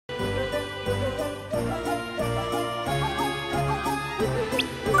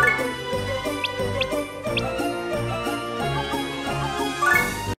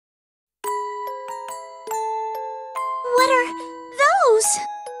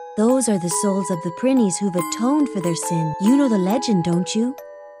Those are the souls of the prinnies who've atoned for their sin. You know the legend, don't you?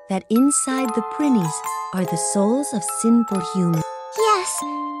 That inside the prinnies are the souls of sinful humans. Yes,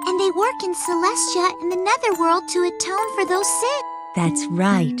 and they work in Celestia in the netherworld to atone for those sins. That's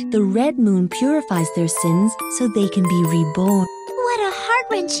right. The red moon purifies their sins so they can be reborn. What a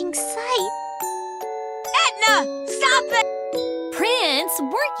heart-wrenching sight. Edna, stop it! Prince,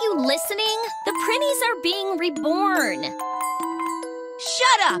 weren't you listening? The prinnies are being reborn.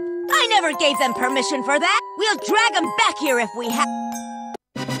 Shut up! I never gave them permission for that. We'll drag them back here if we have.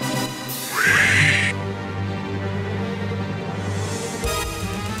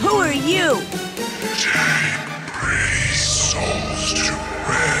 Who are you? Take pretty souls to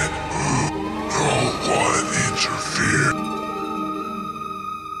Red Moon. No one interfere.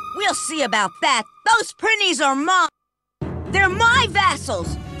 We'll see about that. Those prinnies are mine. They're my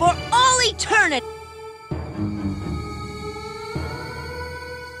vassals for all eternity.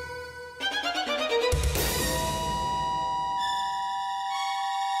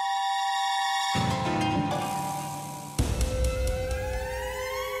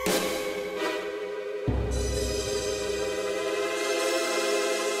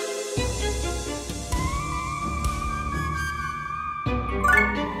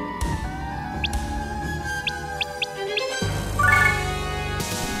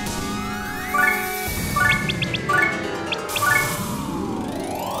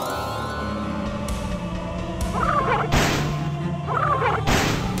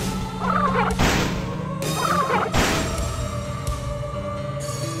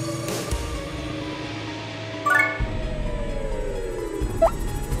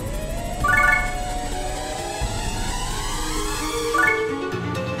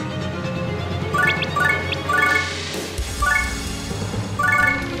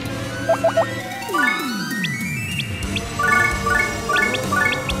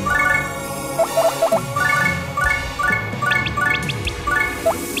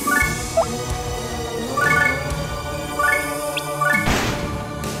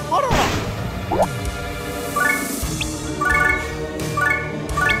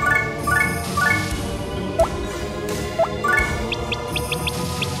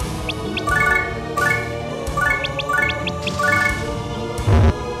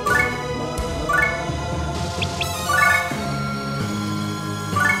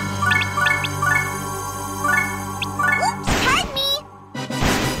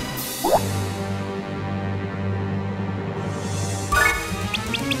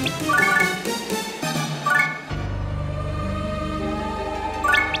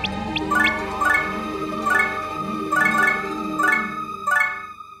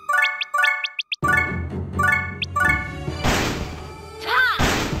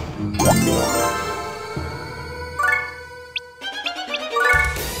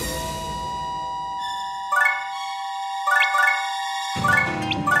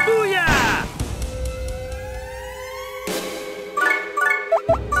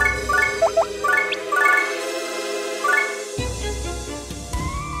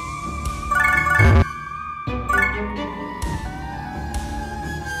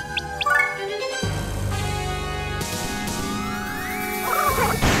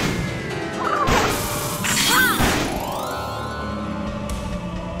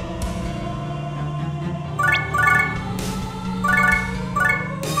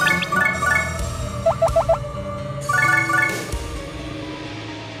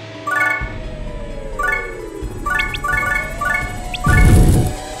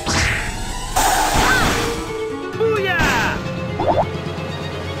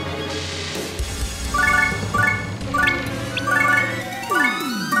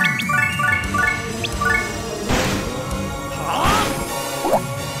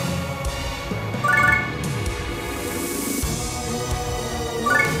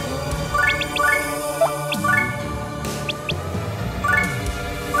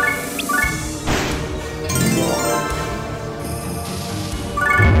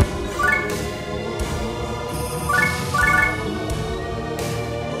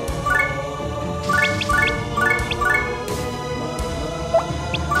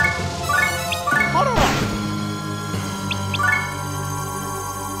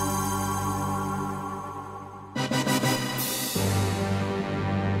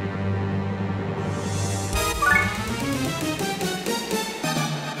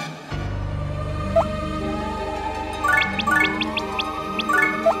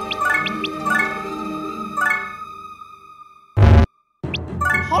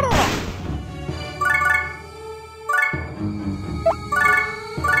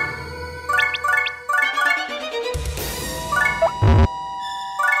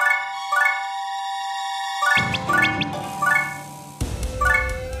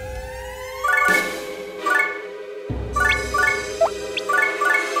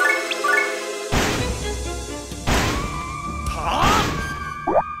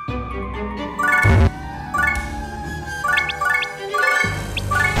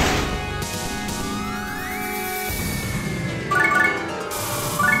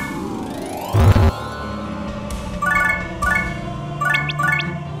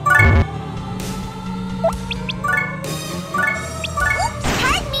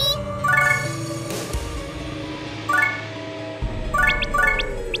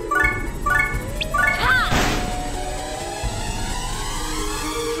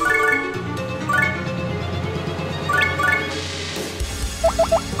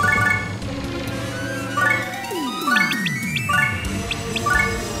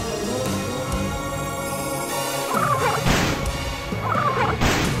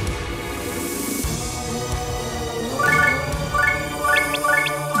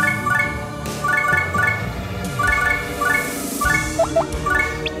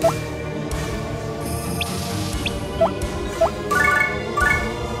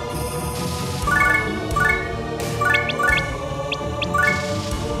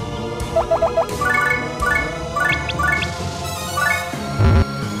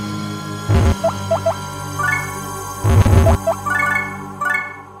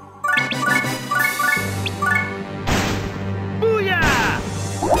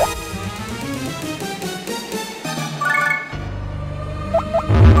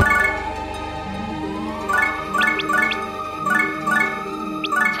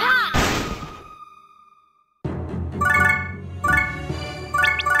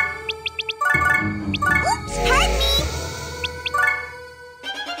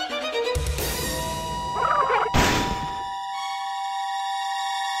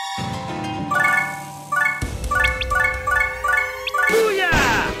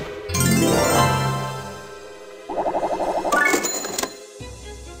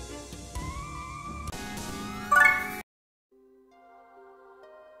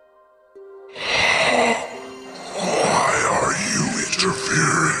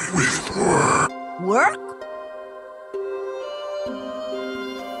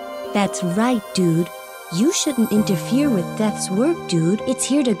 That's right, dude. You shouldn't interfere with Death's work, dude. It's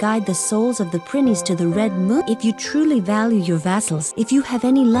here to guide the souls of the prinnies to the Red Moon. If you truly value your vassals, if you have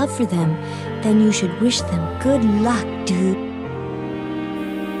any love for them, then you should wish them good luck, dude.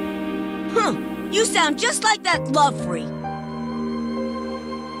 You sound just like that love freak.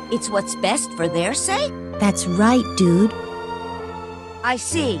 It's what's best for their sake? That's right, dude. I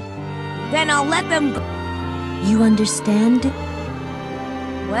see. Then I'll let them go. You understand?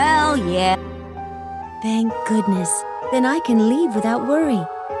 Well, yeah. Thank goodness. Then I can leave without worry.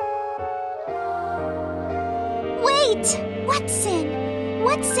 Wait! What sin?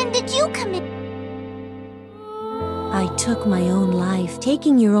 What sin did you commit? I took my own life.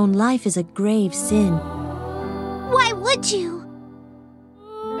 Taking your own life is a grave sin. Why would you?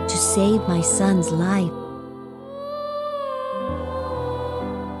 To save my son's life.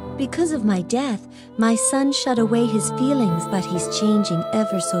 Because of my death, my son shut away his feelings, but he's changing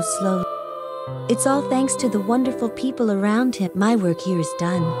ever so slowly. It's all thanks to the wonderful people around him. My work here is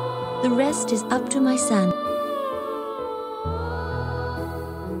done. The rest is up to my son.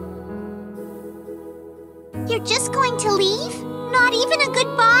 You're just going to leave? Not even a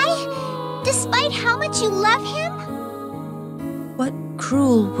goodbye? Despite how much you love him? What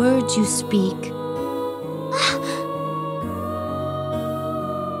cruel words you speak.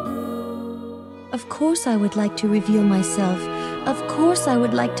 Of course I would like to reveal myself. Of course I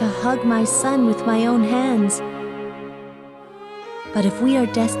would like to hug my son with my own hands. But if we are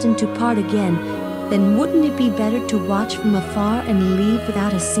destined to part again, then wouldn't it be better to watch from afar and leave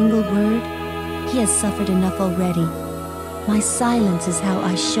without a single word? He has suffered enough already. My silence is how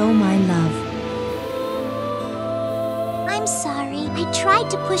I show my love. I'm sorry. I tried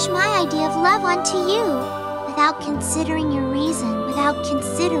to push my idea of love onto you, without considering your reason, without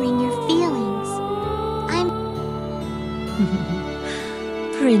considering your feelings.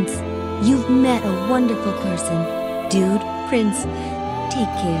 Prince, you've met a wonderful person. Dude, Prince, take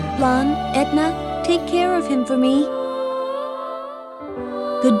care. Lon, Edna, take care of him for me.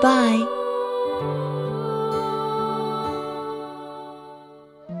 Goodbye.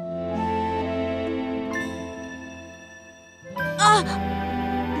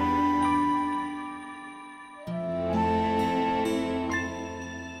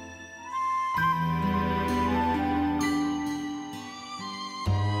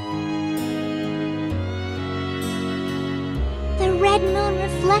 The red moon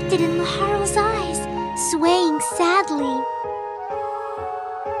reflected in Laharo's eyes, swaying sadly.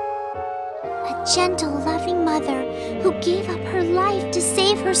 A gentle, loving mother who gave up her life to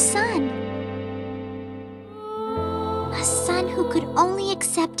save her son. A son who could only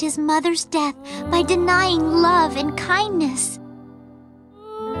accept his mother's death by denying love and kindness.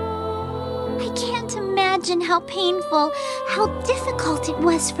 I can't imagine how painful, how difficult it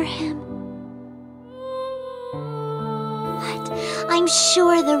was for him. I'm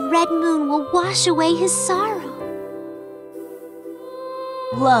sure the red moon will wash away his sorrow.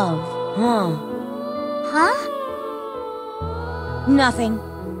 Love, huh? Huh? Nothing.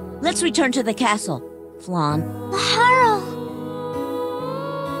 Let's return to the castle, Flan. Laharo!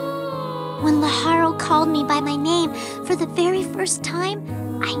 When Laharo called me by my name for the very first time,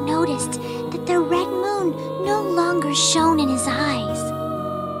 I noticed that the red moon no longer shone in his eyes.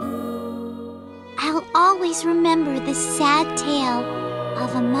 I'll always remember this sad tale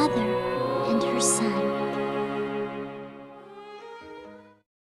of a mother and her son.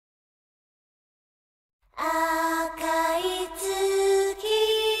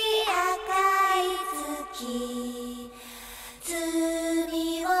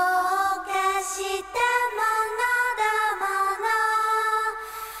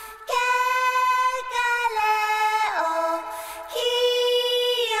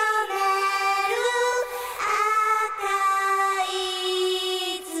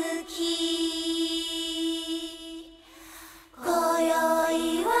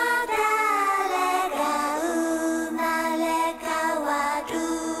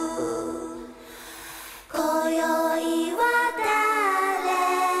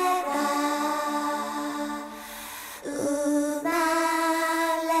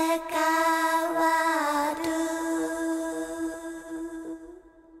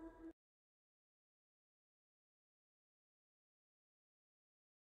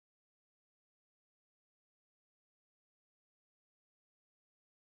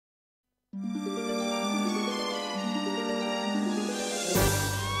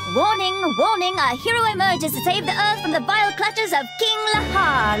 Warning, warning, a hero emerges to save the Earth from the vile clutches of King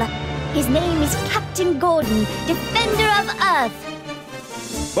Lahar. His name is Captain Gordon, Defender of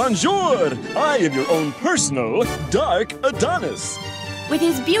Earth. Bonjour! I am your own personal Dark Adonis. With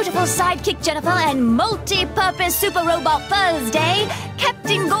his beautiful sidekick Jennifer and multi-purpose super robot Thursday,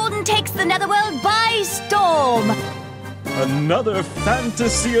 Captain Gordon takes the netherworld by storm. Another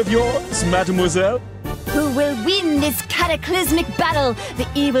fantasy of yours, mademoiselle? Who will win this cataclysmic battle, the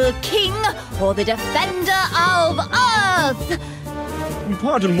evil king or the defender of Earth?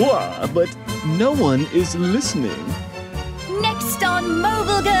 Pardon-moi, but no one is listening. Next on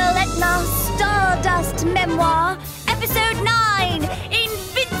Mobile Girl Etna Stardust Memoir, Episode 9,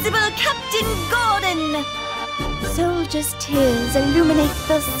 Invincible Captain Gordon. Soldiers' tears illuminate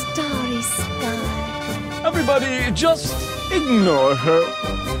the starry sky. Everybody, just ignore her.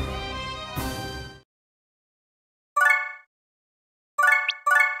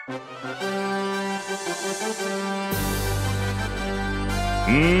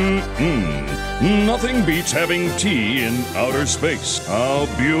 Nothing beats having tea in outer space. How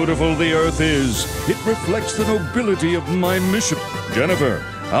beautiful the Earth is. It reflects the nobility of my mission. Jennifer,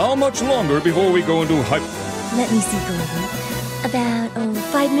 how much longer before we go into hyper... Let me see, Gordon. About,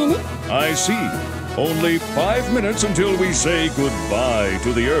 5 minutes? I see. Only 5 minutes until we say goodbye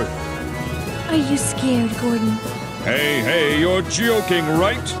to the Earth. Are you scared, Gordon? Hey, you're joking,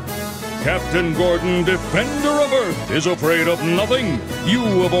 right? Captain Gordon, Defender of Earth, is afraid of nothing.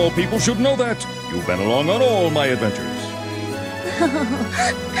 You, of all people, should know that. You've been along on all my adventures.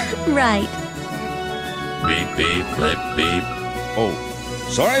 Right. Beep, beep, blip, beep. Oh,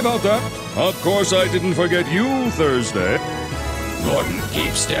 sorry about that. Of course I didn't forget you, Thursday. Gordon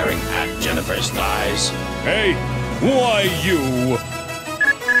keeps staring at Jennifer's thighs. Hey, why you?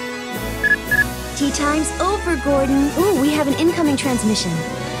 Tea time's over, Gordon. Ooh, we have an incoming transmission.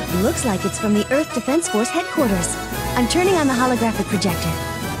 Looks like it's from the Earth Defense Force headquarters. I'm turning on the holographic projector.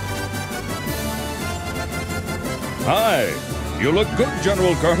 Hi, you look good,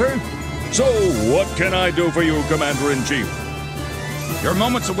 General Carter. So, what can I do for you, Commander-in-Chief? You're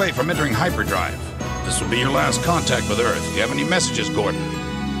moments away from entering hyperdrive. This will be your last contact with Earth. Do you have any messages, Gordon?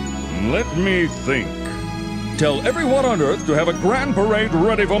 Let me think. Tell everyone on Earth to have a grand parade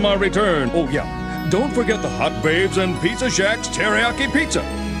ready for my return. Oh, yeah. Don't forget the Hot Babes and Pizza Shack's teriyaki pizza.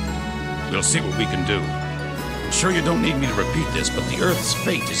 We'll see what we can do. Sure you don't need me to repeat this, but the Earth's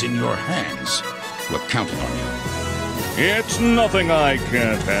fate is in your hands. We're counting on you. It's nothing I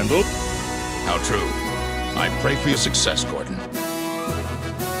can't handle. How true. I pray for your success, Gordon.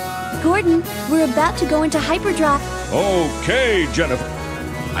 Gordon, we're about to go into hyperdrive. Okay, Jennifer.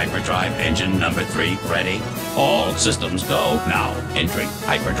 Hyperdrive engine number 3 ready. All systems go. Now entering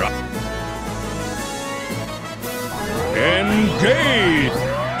hyperdrive. Engage!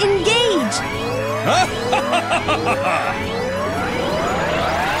 Engage!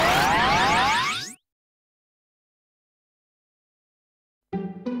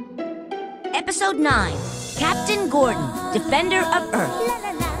 Episode 9, Captain Gordon, Defender of Earth.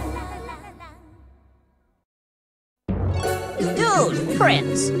 Dude,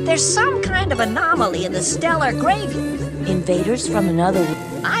 Prince, there's some kind of anomaly in the stellar graveyard. Invaders from another...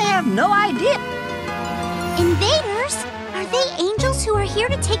 I have no idea. Invaders? Are they angels who are here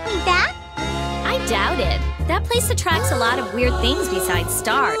to take me back? I doubt it. That place attracts a lot of weird things besides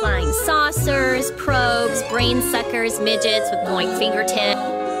stars. Flying saucers, probes, brain suckers, midgets with point fingertips.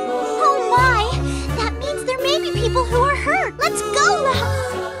 Oh my! That means there may be people who are hurt. Let's go,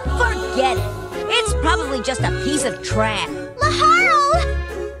 Forget it. It's probably just a piece of trash.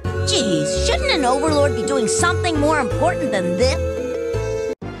 Laharl! Geez, shouldn't an overlord be doing something more important than this?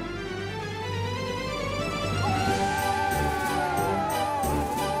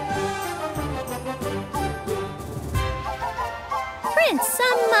 Prince,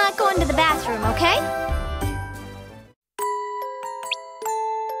 I'm going to the bathroom, okay?